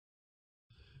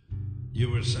You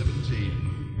were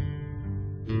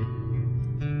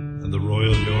 17, and the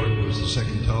Royal York was the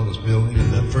second tallest building,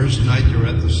 and that first night you're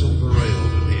at the Silver Rail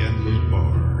with the Endless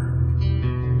Bar.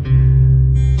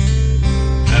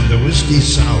 And the whiskey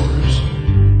sours.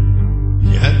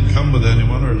 You hadn't come with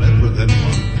anyone or left with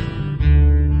anyone.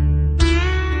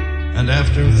 And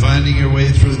after finding your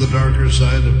way through the darker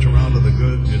side of Toronto the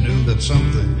Good, you knew that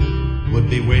something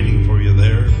would be waiting for you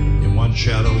there in one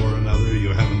shadow or another you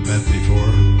haven't met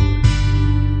before.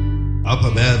 Up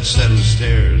a bad set of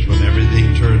stairs when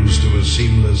everything turns to a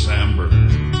seamless amber.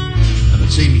 And it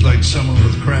seems like someone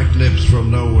with cracked lips from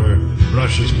nowhere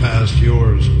brushes past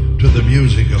yours to the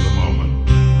music of the moment.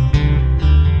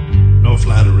 No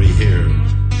flattery here.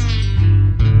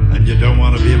 And you don't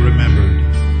want to be remembered.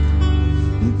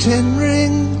 10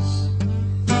 rings,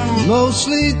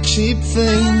 mostly cheap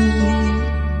things,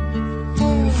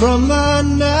 from my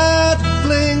night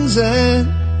flings and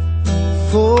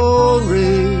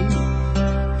forays,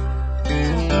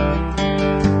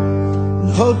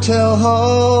 hotel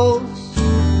halls,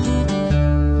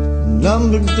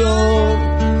 numbered door,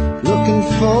 looking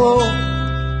for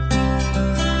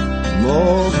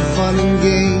more fun and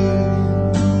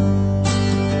games.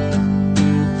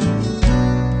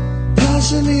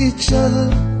 Passing each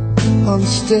other on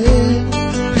stairs,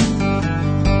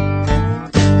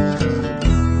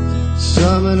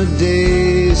 some in a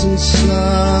daze and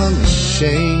some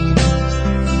ashamed,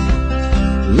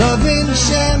 loving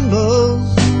shambles,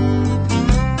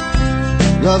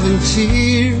 loving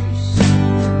tears.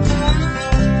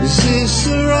 Is this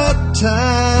the right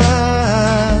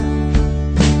time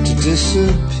to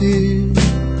disappear?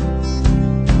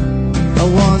 I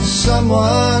want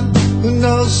someone who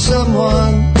knows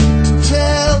someone to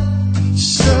tell.